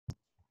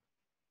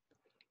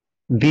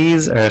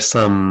These are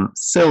some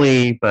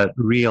silly but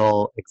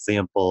real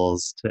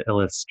examples to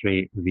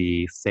illustrate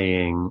the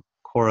saying,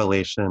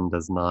 correlation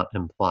does not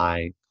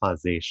imply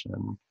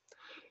causation.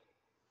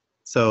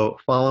 So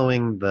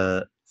following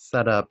the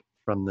setup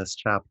from this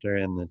chapter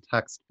in the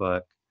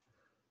textbook,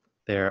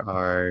 there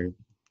are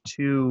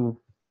two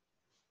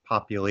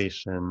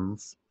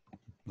populations,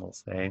 we'll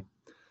say.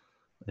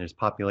 There's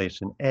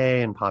population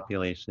A and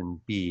population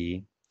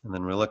B, and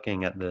then we're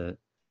looking at the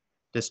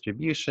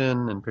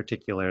distribution, in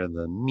particular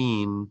the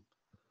mean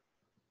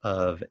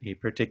of a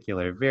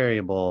particular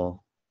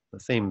variable, the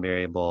same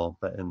variable,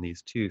 but in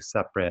these two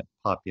separate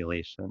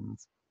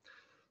populations.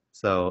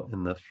 So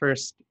in the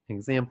first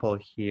example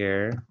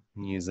here,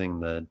 I'm using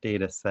the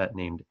data set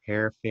named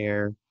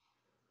airfare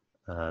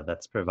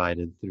that's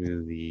provided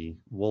through the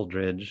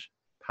Wooldridge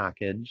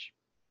package.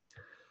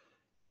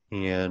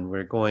 And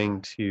we're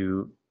going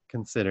to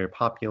consider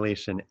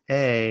population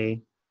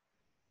A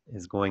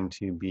is going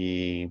to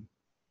be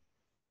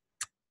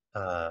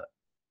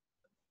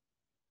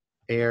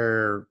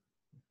airline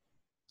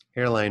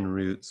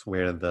routes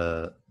where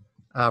the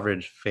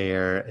average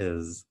fare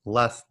is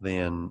less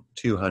than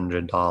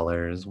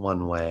 $200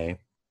 one way.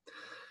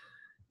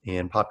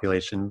 And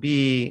population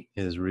B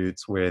is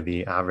routes where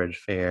the average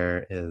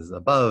fare is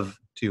above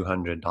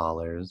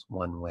 $200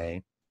 one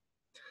way.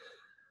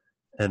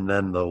 And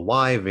then the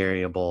Y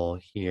variable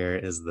here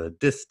is the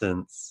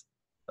distance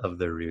of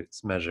the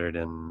routes measured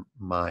in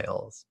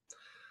miles.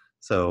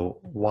 So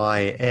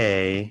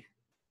YA,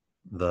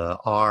 the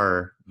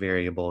R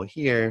variable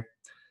here,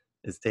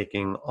 is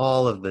taking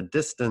all of the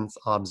distance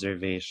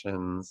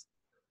observations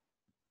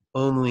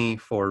only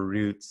for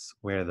routes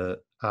where the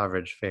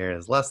average fare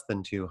is less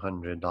than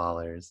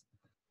 $200.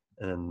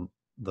 And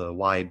the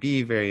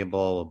YB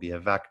variable will be a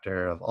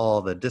vector of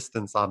all the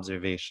distance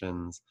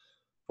observations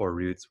for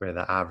routes where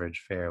the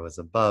average fare was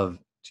above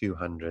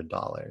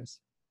 $200.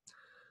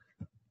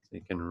 So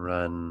you can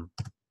run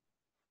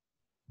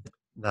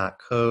that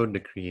code to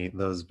create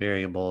those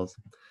variables.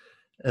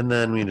 And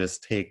then we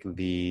just take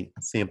the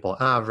sample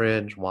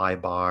average, Y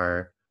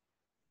bar,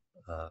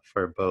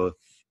 for both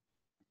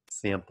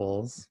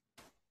samples.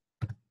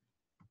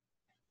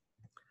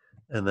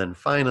 And then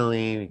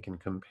finally, we can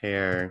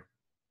compare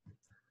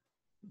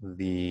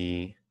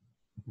the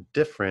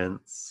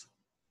difference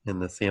in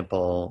the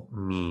sample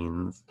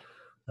means.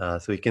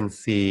 So we can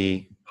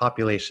see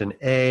population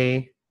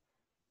A,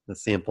 the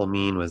sample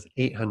mean was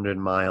 800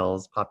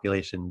 miles.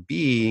 Population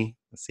B,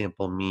 the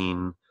sample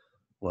mean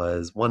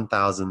was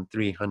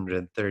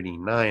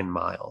 1,339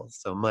 miles,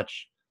 so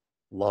much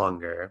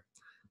longer.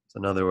 So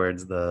in other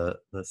words, the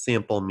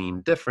sample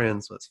mean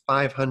difference was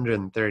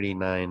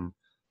 539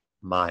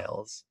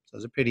 miles. So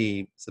it's a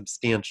pretty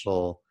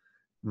substantial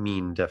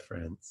mean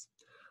difference.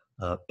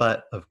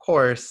 But of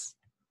course,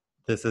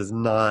 this is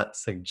not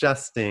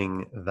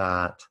suggesting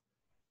that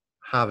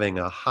having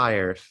a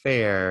higher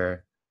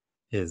fare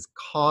is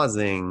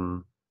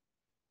causing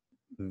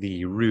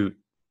the route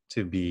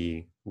to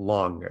be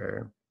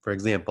longer. For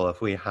example,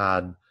 if we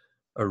had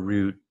a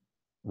route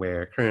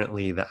where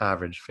currently the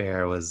average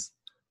fare was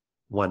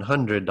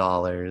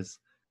 $100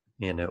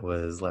 and it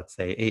was, let's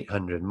say,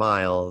 800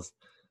 miles,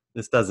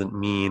 this doesn't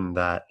mean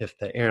that if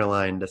the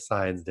airline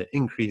decides to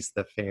increase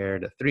the fare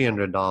to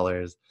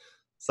 $300,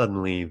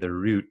 suddenly the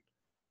route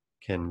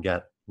can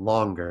get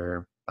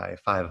longer by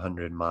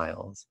 500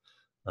 miles.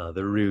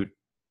 The route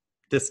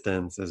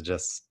distance is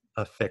just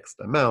a fixed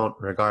amount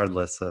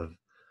regardless of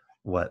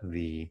what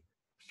the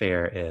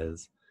fare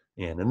is.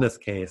 And in this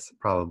case,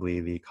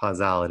 probably the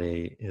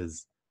causality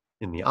is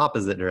in the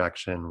opposite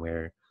direction,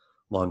 where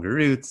longer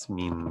routes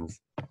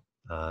means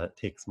it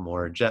takes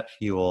more jet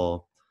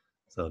fuel,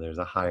 so there's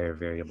a higher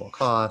variable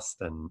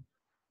cost, and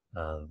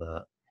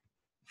the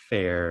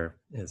fare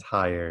is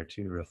higher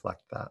to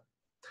reflect that.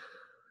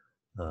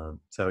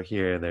 So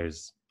here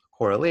there's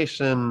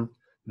correlation.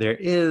 There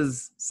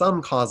is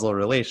some causal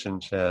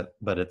relationship,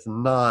 but it's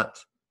not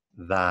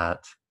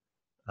that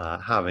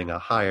having a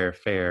higher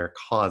fare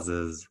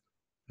causes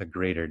a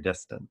greater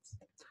distance.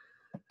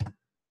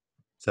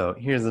 So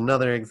here's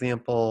another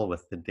example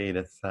with the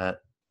data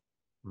set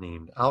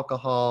named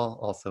alcohol,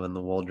 also in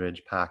the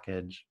Wooldridge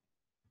package.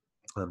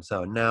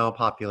 So now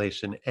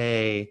population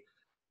A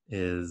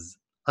is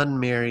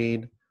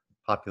unmarried,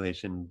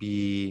 population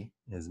B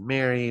is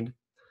married,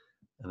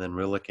 and then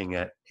we're looking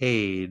at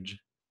age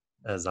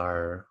as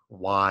our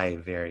Y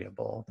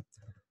variable.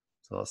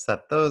 So I'll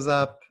set those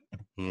up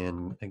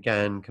and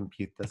again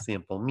compute the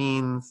sample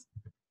means.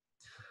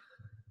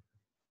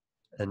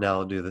 And now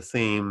I'll do the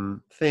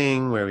same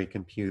thing where we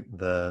compute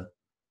the,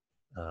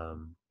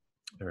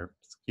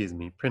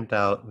 print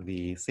out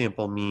the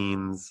sample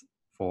means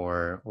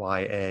for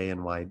YA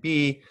and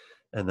YB,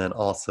 and then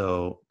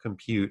also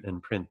compute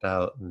and print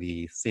out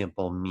the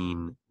sample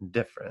mean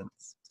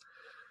difference.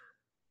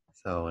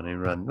 So when I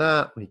run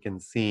that, we can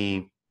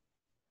see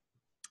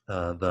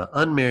the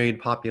unmarried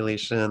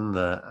population,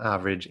 the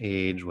average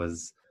age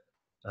was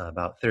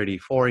about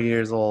 34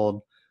 years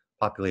old.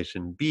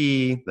 Population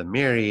B, the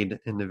married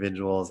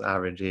individuals,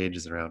 average age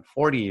is around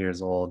 40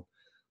 years old.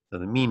 So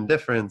the mean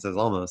difference is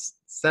almost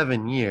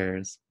 7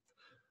 years.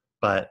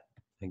 But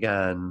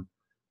again,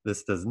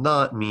 this does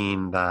not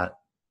mean that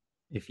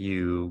if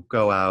you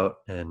go out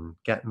and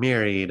get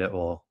married, it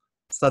will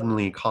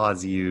suddenly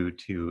cause you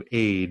to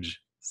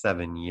age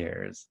 7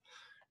 years,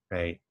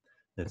 right?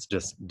 It's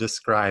just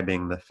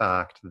describing the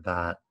fact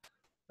that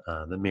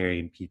the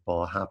married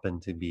people happen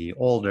to be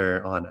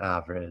older on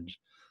average.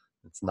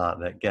 It's not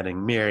that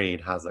getting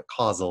married has a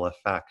causal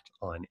effect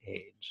on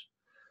age.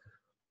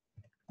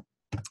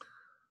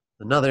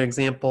 Another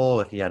example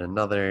with yet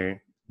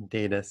another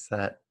data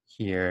set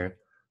here.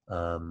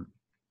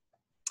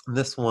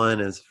 This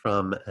one is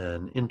from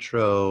an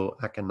intro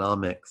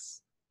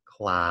economics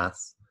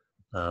class.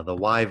 The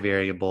y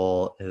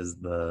variable is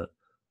the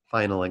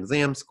final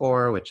exam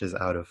score, which is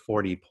out of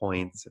 40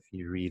 points if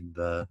you read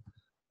the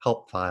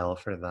help file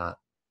for that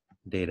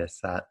data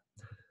set.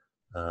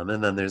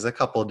 And then there's a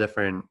couple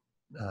different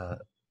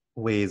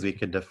ways we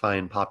could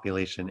define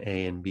population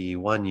A and B.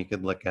 One, you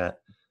could look at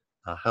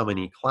how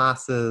many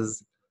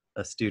classes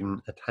a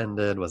student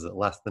attended. Was it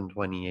less than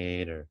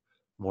 28 or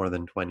more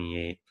than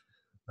 28?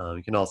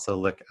 You can also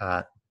look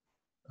at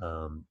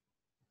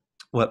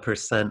what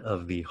percent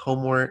of the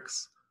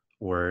homeworks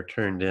were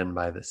turned in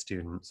by the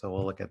student. So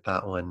we'll look at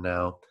that one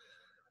now.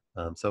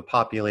 So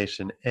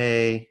population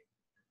A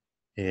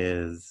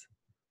is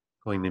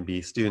going to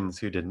be students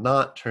who did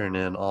not turn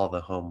in all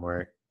the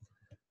homework.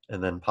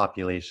 And then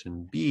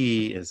population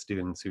B is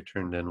students who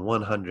turned in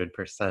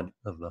 100%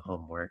 of the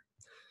homework.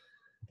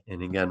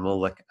 And again, we'll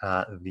look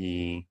at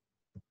the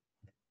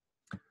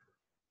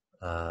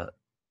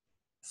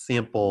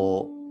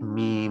sample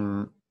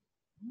mean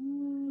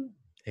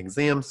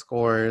exam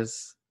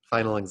scores,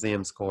 final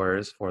exam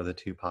scores for the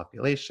two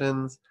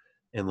populations,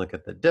 and look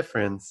at the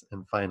difference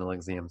in final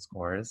exam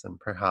scores. And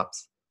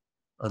perhaps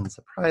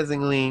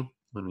unsurprisingly,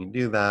 when we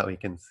do that, we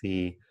can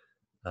see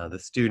the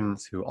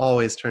students who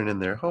always turn in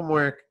their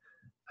homework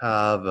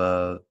have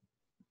a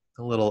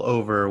little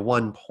over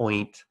 1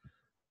 point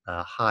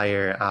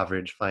higher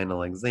average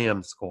final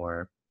exam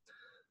score.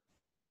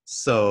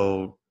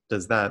 So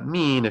does that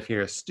mean if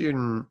you're a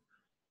student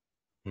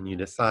and you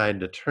decide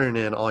to turn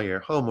in all your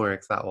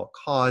homeworks, that will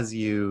cause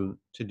you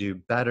to do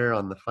better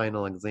on the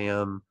final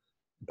exam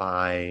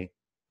by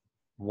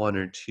 1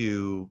 or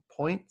 2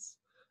 points?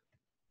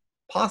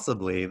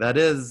 Possibly. That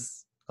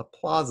is a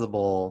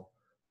plausible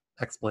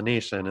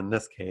explanation in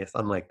this case,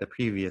 unlike the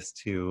previous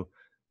two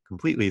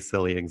completely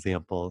silly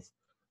examples.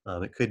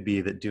 It could be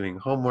that doing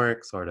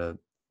homework sort of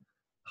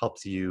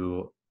helps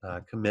you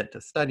commit to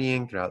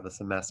studying throughout the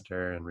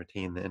semester and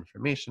retain the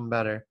information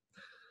better.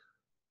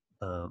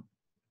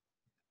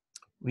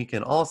 We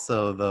can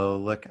also, though,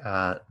 look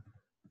at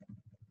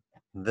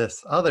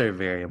this other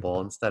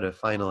variable. Instead of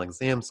final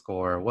exam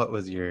score, what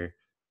was your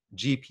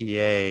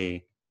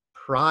GPA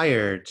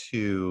prior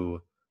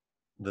to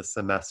the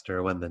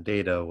semester when the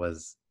data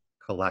was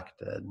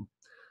collected?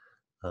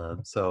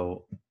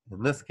 So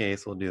in this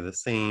case, we'll do the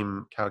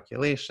same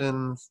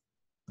calculations,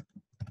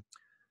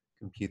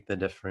 compute the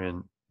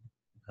different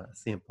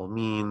sample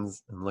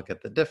means, and look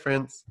at the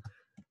difference.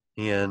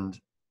 And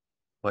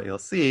what you'll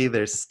see,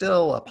 there's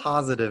still a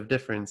positive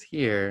difference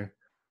here,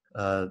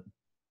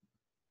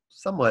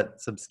 somewhat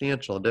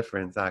substantial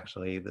difference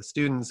actually. The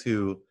students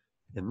who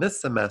in this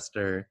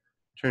semester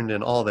turned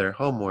in all their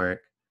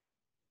homework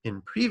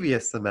in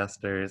previous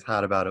semesters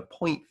had about a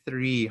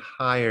 0.3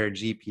 higher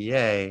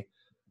GPA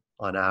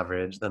on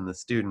average than the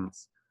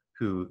students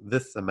who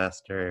this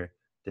semester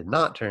did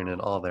not turn in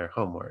all their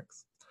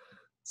homeworks.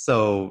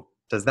 So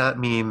does that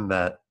mean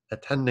that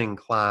attending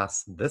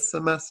class this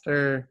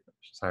semester,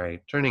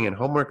 turning in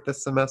homework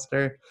this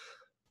semester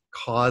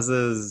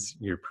causes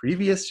your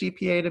previous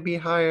GPA to be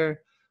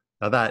higher?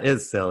 Now that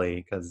is silly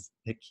because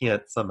it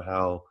can't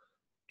somehow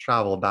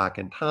travel back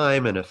in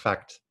time and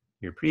affect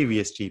your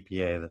previous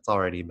GPA that's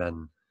already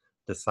been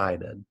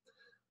decided.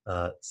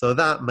 So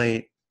that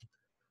might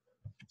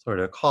sort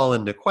of call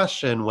into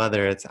question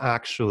whether it's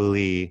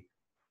actually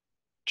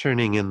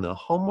turning in the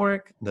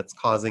homework that's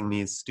causing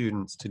these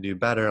students to do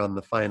better on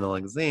the final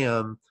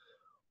exam,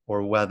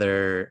 or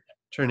whether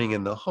turning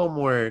in the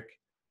homework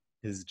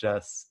is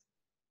just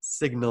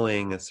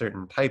signaling a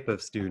certain type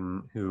of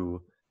student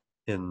who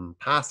in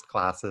past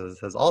classes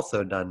has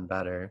also done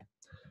better.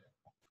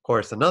 Of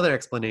course, another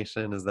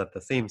explanation is that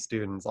the same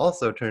students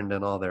also turned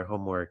in all their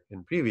homework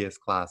in previous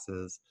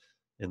classes,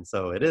 and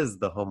so it is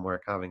the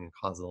homework having a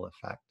causal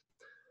effect.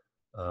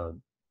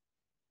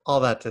 All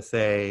that to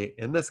say,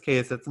 in this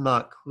case, it's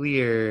not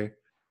clear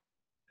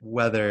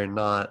whether or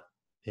not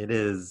it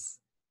is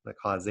the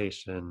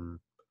causation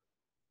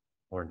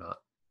or not.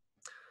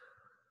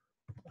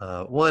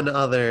 One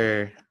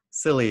other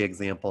silly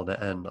example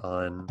to end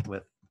on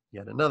with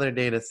yet another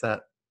data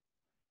set.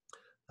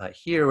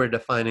 Here we're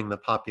defining the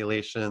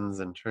populations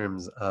in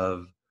terms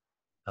of,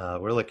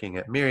 we're looking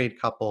at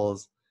married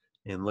couples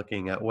and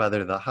looking at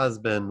whether the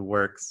husband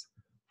works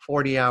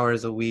 40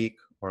 hours a week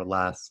or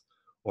less,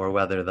 or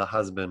whether the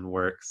husband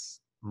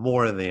works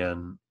more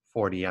than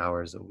 40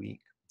 hours a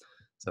week.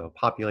 So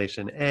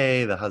population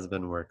A, the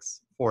husband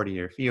works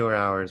 40 or fewer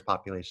hours,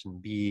 population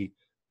B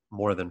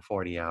more than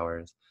 40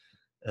 hours.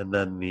 And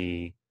then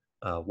the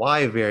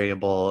Y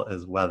variable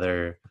is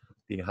whether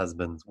the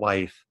husband's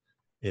wife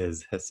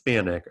is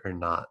Hispanic or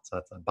not. So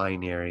that's a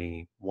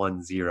binary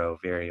 1-0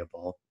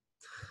 variable.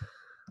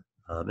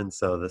 And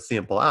so the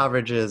sample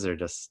averages are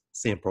just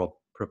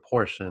sample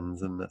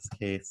proportions in this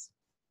case.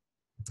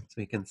 So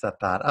we can set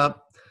that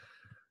up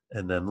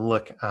and then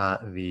look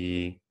at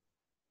the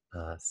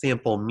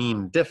sample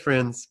mean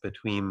difference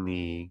between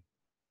the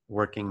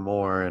working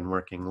more and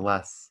working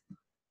less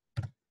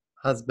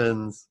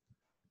husbands.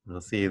 And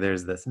we'll see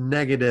there's this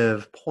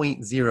negative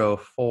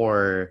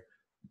 0.04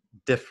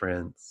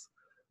 difference.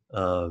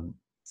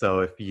 So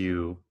if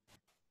you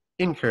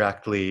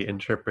incorrectly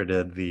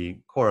interpreted the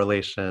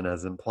correlation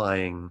as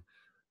implying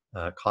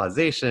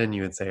causation,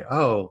 you would say,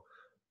 oh,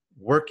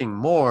 working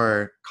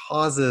more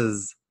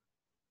causes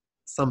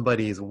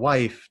somebody's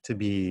wife to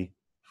be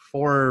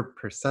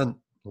 4%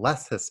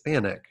 less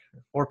Hispanic,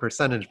 4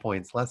 percentage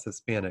points less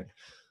Hispanic.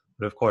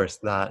 But of course,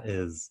 that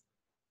is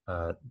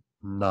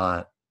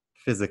not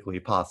physically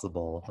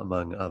possible,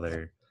 among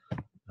other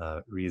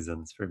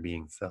reasons for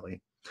being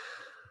silly.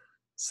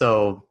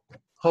 So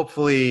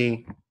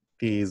hopefully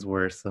these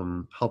were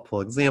some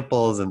helpful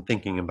examples in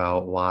thinking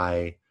about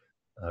why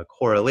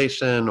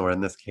correlation, or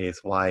in this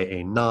case, why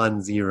a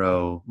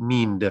non-zero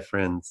mean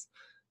difference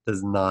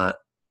does not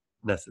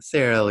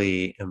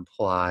necessarily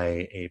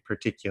imply a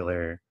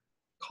particular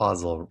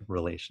causal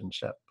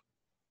relationship.